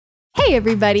Hey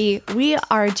everybody, we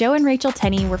are Joe and Rachel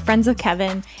Tenney. We're friends of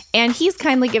Kevin, and he's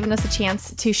kindly given us a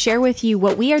chance to share with you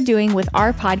what we are doing with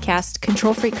our podcast,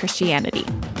 Control Freak Christianity.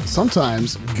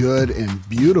 Sometimes good and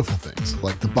beautiful things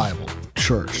like the Bible,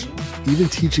 church, even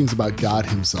teachings about God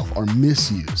himself are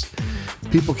misused.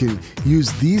 People can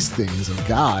use these things of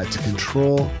God to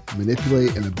control,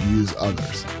 manipulate, and abuse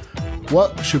others.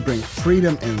 What should bring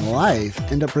freedom in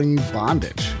life end up bringing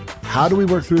bondage? How do we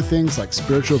work through things like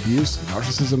spiritual abuse,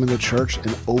 narcissism in the church,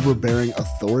 and overbearing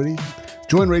authority?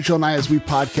 Join Rachel and I as we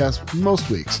podcast most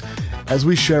weeks, as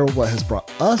we share what has brought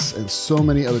us and so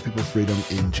many other people freedom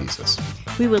in Jesus.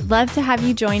 We would love to have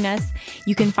you join us.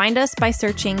 You can find us by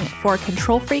searching for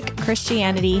Control Freak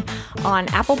Christianity on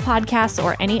Apple Podcasts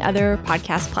or any other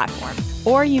podcast platform.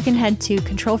 Or you can head to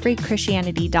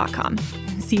controlfreakchristianity.com.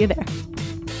 See you there.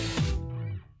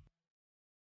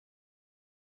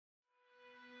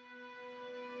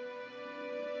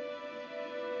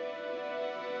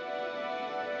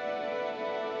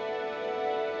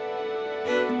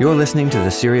 You're listening to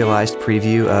the serialized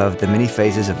preview of The Many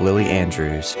Phases of Lily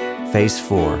Andrews, Phase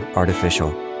 4, Artificial,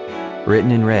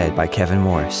 written and read by Kevin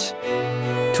Morris.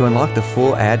 To unlock the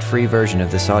full ad-free version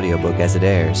of this audiobook as it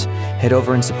airs, head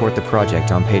over and support the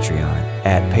project on Patreon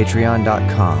at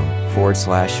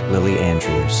patreon.com/Lily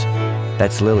Andrews.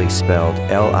 That's Lily spelled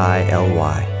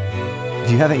Lily. If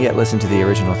you haven't yet listened to the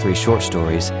original 3 short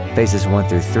stories, Phases 1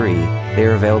 through 3, they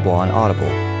are available on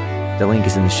Audible. The link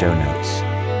is in the show notes.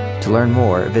 To learn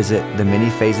more, visit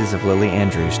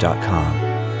themanyphasesoflilyandrews.com.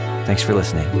 Thanks for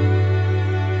listening.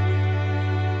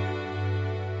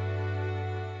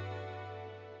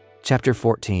 Chapter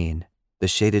 14, The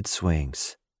Shaded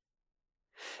Swings.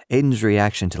 Aiden's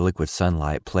reaction to liquid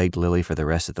sunlight plagued Lily for the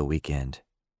rest of the weekend.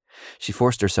 She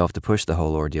forced herself to push the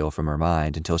whole ordeal from her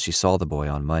mind until she saw the boy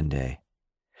on Monday.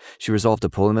 She resolved to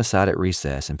pull him aside at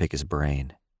recess and pick his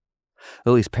brain.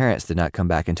 Lily's parents did not come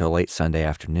back until late Sunday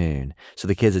afternoon, so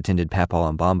the kids attended Papaw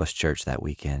and Bombas church that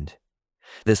weekend.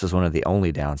 This was one of the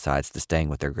only downsides to staying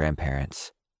with their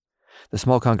grandparents. The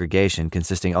small congregation,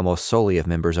 consisting almost solely of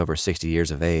members over 60 years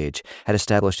of age, had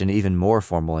established an even more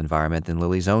formal environment than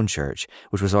Lily's own church,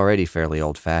 which was already fairly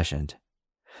old-fashioned.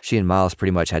 She and Miles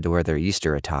pretty much had to wear their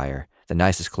Easter attire, the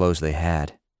nicest clothes they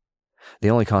had.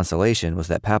 The only consolation was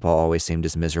that Papaw always seemed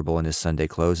as miserable in his Sunday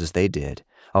clothes as they did,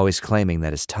 always claiming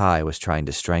that his tie was trying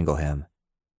to strangle him.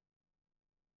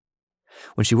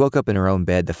 When she woke up in her own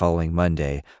bed the following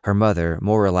Monday, her mother,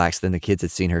 more relaxed than the kids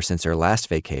had seen her since her last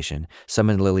vacation,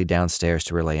 summoned Lily downstairs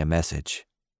to relay a message.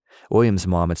 William's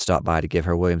mom had stopped by to give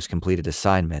her William's completed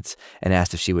assignments and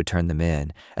asked if she would turn them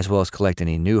in, as well as collect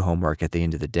any new homework at the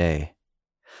end of the day.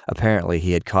 Apparently,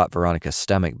 he had caught Veronica's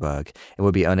stomach bug and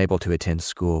would be unable to attend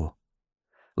school.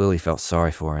 Lily felt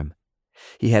sorry for him.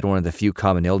 He had one of the few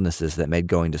common illnesses that made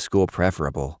going to school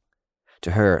preferable. To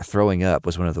her, throwing up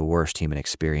was one of the worst human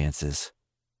experiences.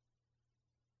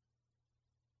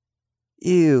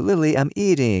 "Ew, Lily, I'm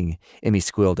eating," Emmy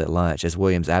squealed at lunch as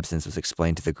William's absence was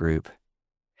explained to the group.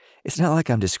 "It's not like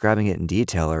I'm describing it in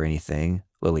detail or anything,"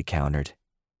 Lily countered.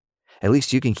 "At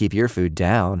least you can keep your food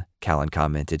down," Callan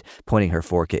commented, pointing her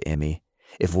fork at Emmy.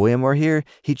 "If William were here,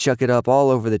 he'd chuck it up all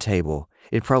over the table.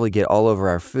 It'd probably get all over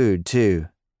our food, too."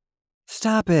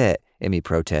 "Stop it," Emmy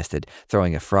protested,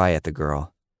 throwing a fry at the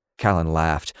girl. Callan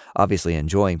laughed, obviously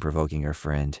enjoying provoking her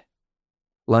friend.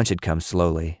 Lunch had come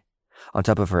slowly. On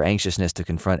top of her anxiousness to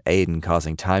confront Aiden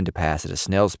causing time to pass at a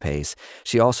snail's pace,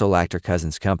 she also lacked her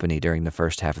cousin's company during the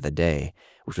first half of the day,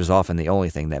 which was often the only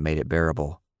thing that made it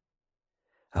bearable.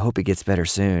 "I hope he gets better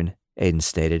soon," Aiden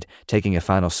stated, taking a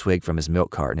final swig from his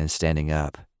milk carton and standing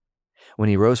up. When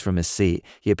he rose from his seat,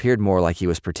 he appeared more like he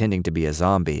was pretending to be a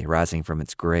zombie rising from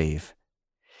its grave.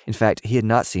 In fact, he had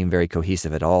not seemed very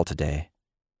cohesive at all today.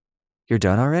 "You're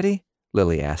done already?"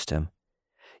 Lily asked him.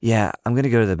 "Yeah, I'm going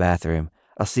to go to the bathroom.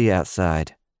 I'll see you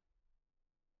outside."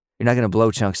 "You're not going to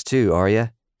blow chunks too, are you?"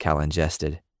 Callan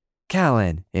jested.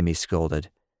 "Callan," Emmy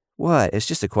scolded. "What? It's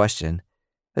just a question."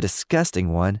 "A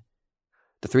disgusting one."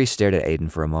 The three stared at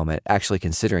Aiden for a moment, actually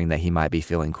considering that he might be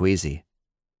feeling queasy.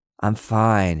 "I'm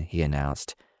fine," he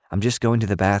announced. "I'm just going to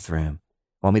the bathroom.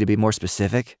 Want me to be more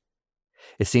specific?"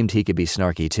 It seemed he could be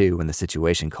snarky too when the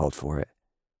situation called for it.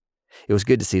 It was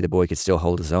good to see the boy could still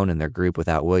hold his own in their group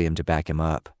without William to back him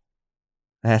up.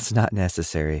 "That's not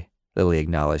necessary," Lily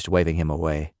acknowledged, waving him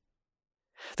away.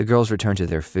 The girls returned to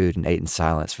their food and ate in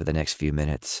silence for the next few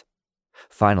minutes.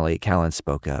 Finally, Callan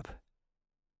spoke up.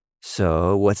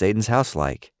 "So, what's Aiden's house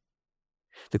like?"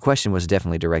 The question was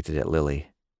definitely directed at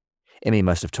Lily. Emmy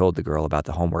must have told the girl about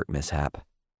the homework mishap.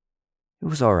 "It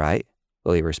was all right,"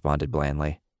 Lily responded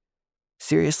blandly.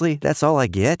 "Seriously? That's all I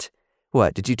get?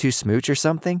 What, did you two smooch or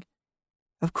something?"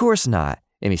 Of course not,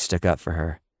 Emmy stuck up for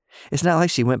her. It's not like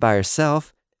she went by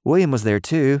herself. William was there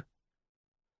too.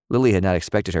 Lily had not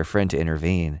expected her friend to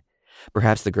intervene.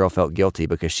 Perhaps the girl felt guilty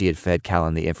because she had fed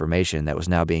Callan the information that was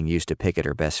now being used to pick at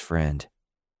her best friend.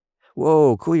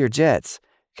 Whoa, cool your jets.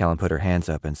 Callan put her hands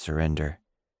up in surrender.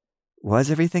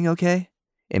 Was everything okay?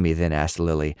 Emmy then asked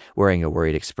Lily, wearing a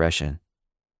worried expression.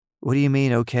 What do you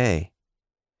mean, okay?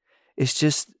 It's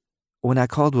just, when I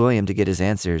called William to get his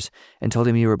answers and told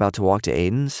him you were about to walk to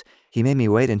Aiden's, he made me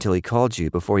wait until he called you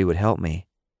before he would help me.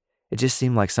 It just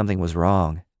seemed like something was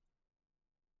wrong.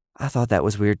 I thought that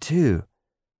was weird too,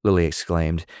 Lily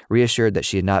exclaimed, reassured that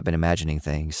she had not been imagining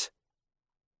things.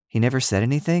 He never said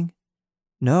anything?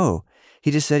 No,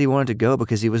 he just said he wanted to go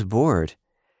because he was bored.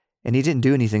 And he didn't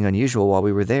do anything unusual while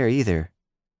we were there either.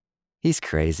 He's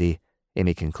crazy,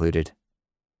 Emmy concluded.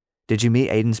 Did you meet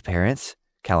Aiden's parents?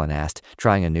 Callan asked,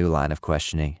 trying a new line of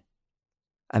questioning.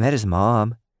 I met his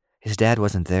mom. His dad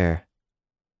wasn't there.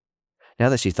 Now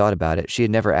that she thought about it, she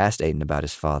had never asked Aiden about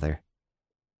his father.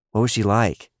 What was she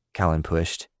like? Callan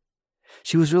pushed.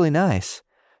 She was really nice.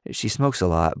 She smokes a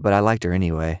lot, but I liked her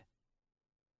anyway.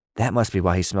 That must be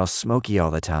why he smells smoky all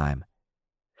the time.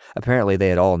 Apparently they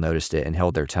had all noticed it and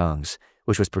held their tongues,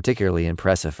 which was particularly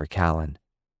impressive for Callan.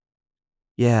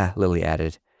 Yeah, Lily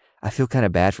added. I feel kind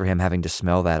of bad for him having to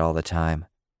smell that all the time.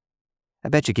 I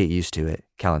bet you get used to it,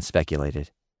 Callan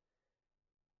speculated.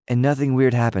 And nothing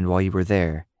weird happened while you were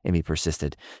there, Emmy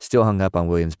persisted, still hung up on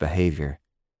William's behavior.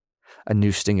 A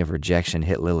new sting of rejection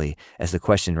hit Lily as the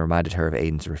question reminded her of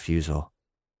Aiden's refusal.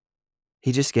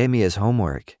 He just gave me his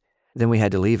homework. Then we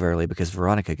had to leave early because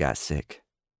Veronica got sick.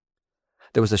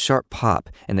 There was a sharp pop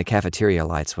and the cafeteria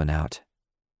lights went out.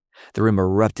 The room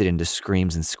erupted into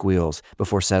screams and squeals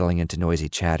before settling into noisy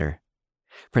chatter.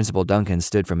 Principal Duncan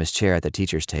stood from his chair at the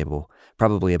teacher's table,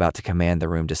 probably about to command the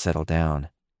room to settle down.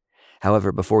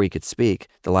 However, before he could speak,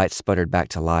 the lights sputtered back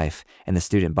to life and the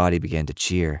student body began to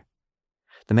cheer.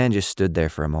 The man just stood there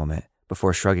for a moment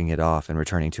before shrugging it off and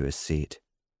returning to his seat.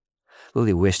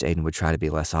 Lily wished Aiden would try to be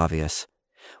less obvious.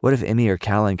 What if Emmy or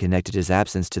Callan connected his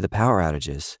absence to the power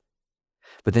outages?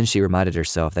 But then she reminded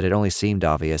herself that it only seemed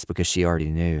obvious because she already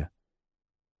knew.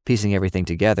 Piecing everything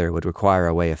together would require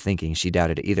a way of thinking she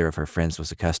doubted either of her friends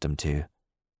was accustomed to.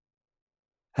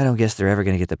 I don't guess they're ever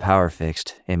going to get the power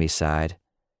fixed, Emmy sighed.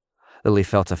 Lily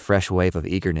felt a fresh wave of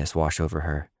eagerness wash over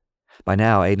her. By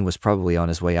now, Aiden was probably on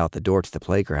his way out the door to the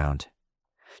playground.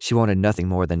 She wanted nothing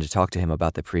more than to talk to him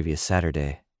about the previous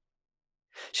Saturday.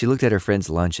 She looked at her friends'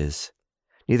 lunches.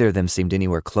 Neither of them seemed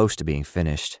anywhere close to being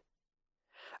finished.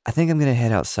 I think I'm going to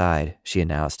head outside, she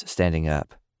announced, standing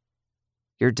up.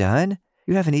 You're done?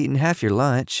 You haven't eaten half your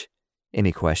lunch,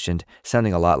 Emmy questioned,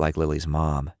 sounding a lot like Lily's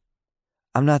mom.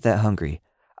 I'm not that hungry.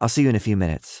 I'll see you in a few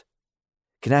minutes.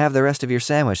 Can I have the rest of your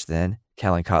sandwich, then?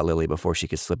 Callan caught Lily before she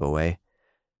could slip away.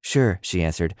 Sure, she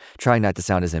answered, trying not to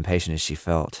sound as impatient as she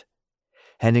felt.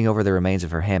 Handing over the remains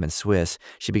of her ham and Swiss,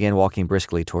 she began walking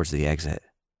briskly towards the exit.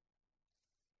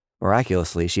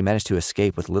 Miraculously, she managed to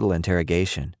escape with little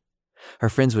interrogation. Her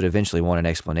friends would eventually want an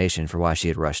explanation for why she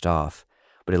had rushed off,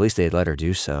 but at least they had let her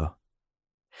do so.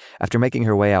 After making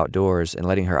her way outdoors and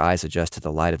letting her eyes adjust to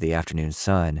the light of the afternoon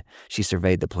sun, she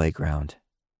surveyed the playground.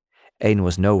 Aiden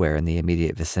was nowhere in the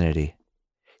immediate vicinity.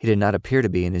 He did not appear to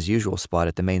be in his usual spot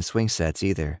at the main swing sets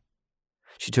either.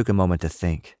 She took a moment to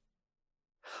think.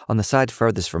 On the side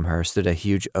furthest from her stood a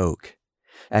huge oak.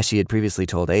 As she had previously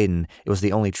told Aiden, it was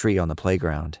the only tree on the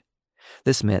playground.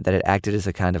 This meant that it acted as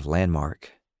a kind of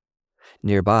landmark.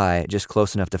 Nearby, just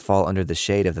close enough to fall under the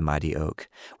shade of the mighty oak,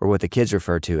 were what the kids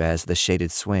referred to as the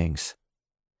shaded swings.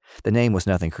 The name was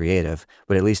nothing creative,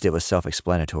 but at least it was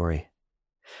self-explanatory.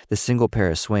 The single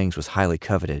pair of swings was highly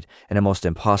coveted and almost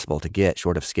impossible to get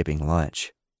short of skipping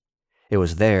lunch. It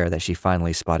was there that she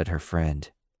finally spotted her friend.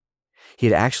 He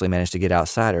had actually managed to get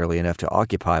outside early enough to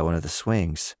occupy one of the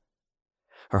swings.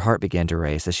 Her heart began to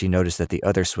race as she noticed that the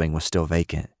other swing was still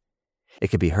vacant. It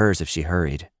could be hers if she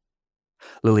hurried.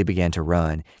 Lily began to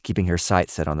run, keeping her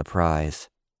sights set on the prize.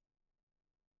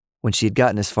 When she had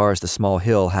gotten as far as the small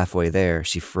hill halfway there,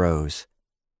 she froze.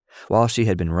 While she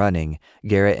had been running,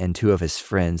 Garrett and two of his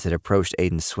friends had approached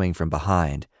Aiden's swing from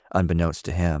behind, unbeknownst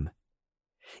to him.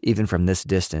 Even from this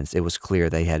distance, it was clear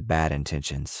they had bad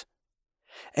intentions.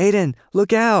 "Aiden,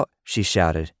 look out!" she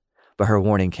shouted, but her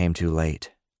warning came too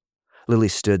late. Lily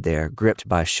stood there, gripped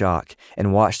by shock,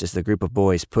 and watched as the group of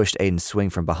boys pushed Aiden's swing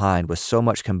from behind with so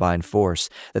much combined force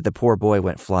that the poor boy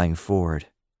went flying forward.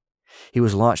 He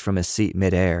was launched from his seat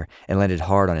midair and landed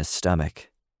hard on his stomach.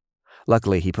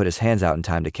 Luckily, he put his hands out in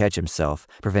time to catch himself,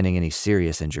 preventing any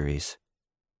serious injuries.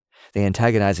 The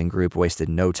antagonizing group wasted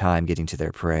no time getting to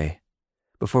their prey.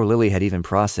 Before Lily had even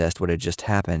processed what had just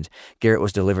happened, Garrett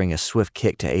was delivering a swift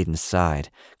kick to Aiden's side,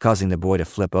 causing the boy to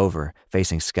flip over,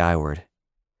 facing skyward.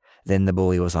 Then the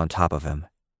bully was on top of him.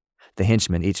 The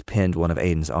henchmen each pinned one of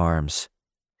Aiden's arms.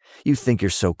 "You think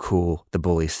you're so cool," the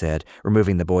bully said,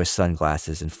 removing the boy's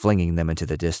sunglasses and flinging them into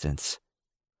the distance.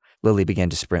 Lily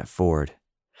began to sprint forward.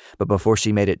 But before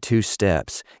she made it 2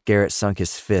 steps, Garrett sunk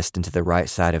his fist into the right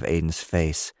side of Aiden's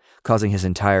face, causing his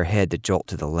entire head to jolt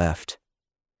to the left.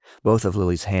 Both of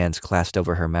Lily's hands clasped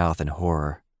over her mouth in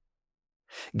horror.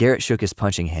 Garrett shook his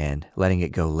punching hand, letting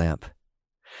it go limp.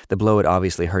 The blow had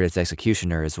obviously hurt its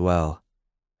executioner as well,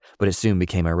 but it soon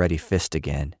became a ready fist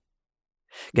again.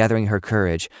 Gathering her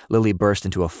courage, Lily burst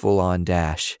into a full-on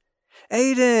dash.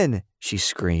 "Aiden!" she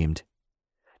screamed.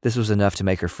 This was enough to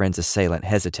make her friend's assailant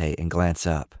hesitate and glance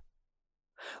up.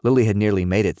 Lily had nearly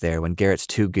made it there when Garrett's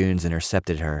 2 goons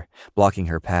intercepted her, blocking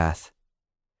her path.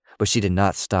 But she did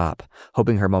not stop,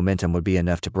 hoping her momentum would be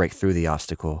enough to break through the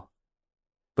obstacle.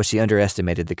 But she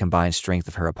underestimated the combined strength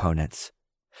of her opponents.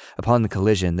 Upon the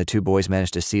collision, the 2 boys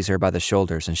managed to seize her by the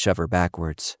shoulders and shove her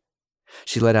backwards.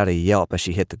 She let out a yelp as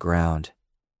she hit the ground.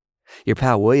 "Your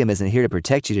pal William isn't here to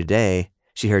protect you today,"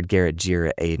 she heard Garrett jeer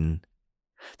at Aiden.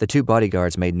 The 2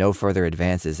 bodyguards made no further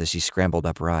advances as she scrambled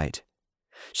upright.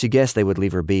 She guessed they would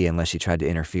leave her be unless she tried to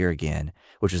interfere again,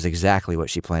 which was exactly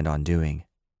what she planned on doing.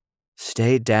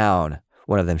 "Stay down,"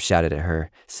 one of them shouted at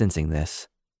her, sensing this.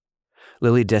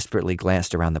 Lily desperately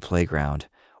glanced around the playground,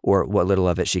 or what little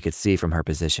of it she could see from her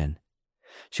position.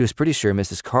 She was pretty sure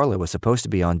Mrs. Carla was supposed to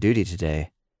be on duty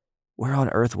today. Where on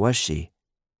earth was she?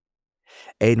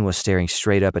 Aiden was staring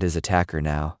straight up at his attacker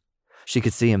now. She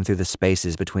could see him through the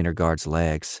spaces between her guard's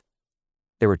legs.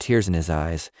 There were tears in his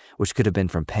eyes, which could have been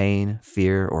from pain,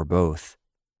 fear, or both.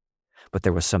 But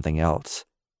there was something else.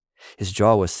 His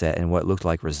jaw was set in what looked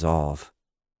like resolve.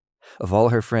 Of all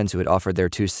her friends who had offered their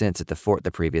 2 cents at the fort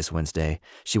the previous Wednesday,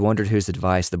 she wondered whose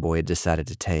advice the boy had decided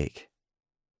to take.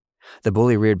 The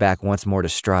bully reared back once more to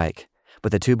strike,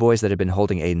 but the 2 boys that had been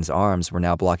holding Aiden's arms were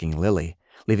now blocking Lily,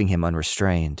 leaving him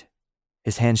unrestrained.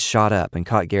 His hand shot up and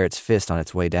caught Garrett's fist on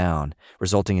its way down,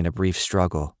 resulting in a brief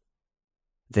struggle.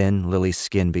 Then Lily's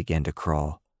skin began to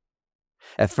crawl.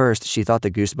 At first, she thought the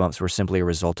goosebumps were simply a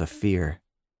result of fear.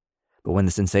 But when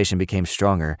the sensation became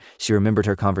stronger, she remembered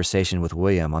her conversation with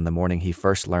William on the morning he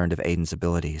first learned of Aiden's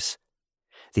abilities.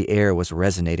 The air was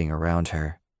resonating around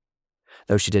her.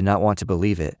 Though she did not want to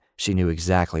believe it, she knew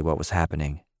exactly what was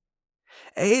happening.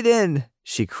 "Aiden!"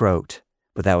 she croaked,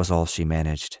 but that was all she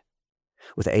managed.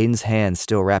 With Aiden's hand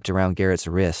still wrapped around Garrett's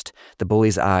wrist, the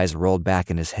bully's eyes rolled back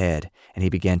in his head, and he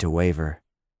began to waver.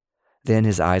 Then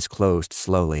his eyes closed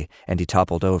slowly, and he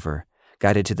toppled over,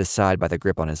 guided to the side by the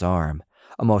grip on his arm,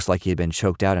 almost like he had been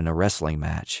choked out in a wrestling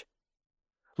match.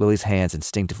 Lily's hands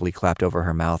instinctively clapped over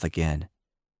her mouth again.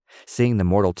 Seeing the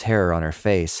mortal terror on her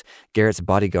face, Garrett's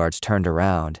bodyguards turned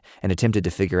around and attempted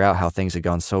to figure out how things had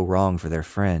gone so wrong for their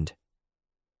friend.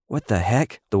 "What the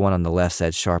heck?" the one on the left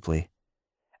said sharply.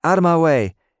 "Out of my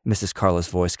way!" Mrs. Carla's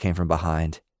voice came from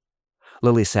behind.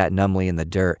 Lily sat numbly in the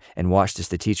dirt and watched as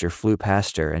the teacher flew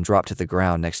past her and dropped to the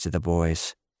ground next to the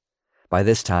boys. By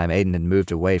this time, Aiden had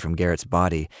moved away from Garrett's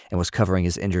body and was covering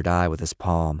his injured eye with his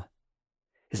palm.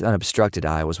 His unobstructed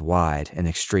eye was wide and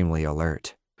extremely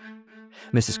alert.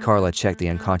 Mrs. Carla checked the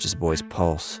unconscious boy's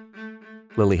pulse.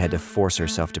 Lily had to force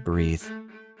herself to breathe.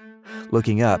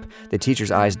 Looking up, the teacher's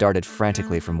eyes darted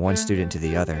frantically from one student to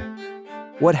the other.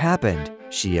 "What happened?"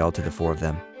 she yelled to the 4 of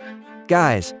them.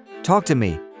 "Guys, talk to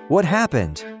me! What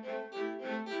happened?"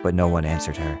 But no one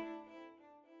answered her.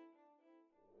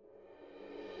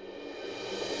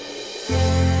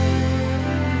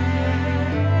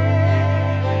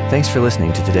 Thanks for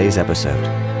listening to today's episode.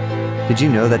 Did you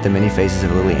know that The Many Faces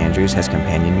of Lily Andrews has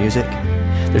companion music?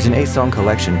 There's an 8-song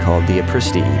collection called the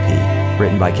Apricity EP,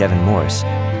 written by Kevin Morris,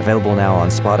 available now on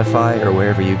Spotify or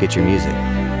wherever you get your music.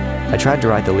 I tried to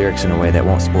write the lyrics in a way that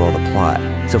won't spoil the plot,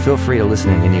 so feel free to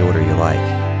listen in any order you like.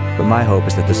 But my hope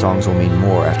is that the songs will mean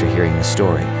more after hearing the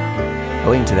story. A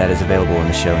link to that is available in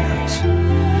the show notes.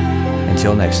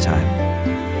 Until next time.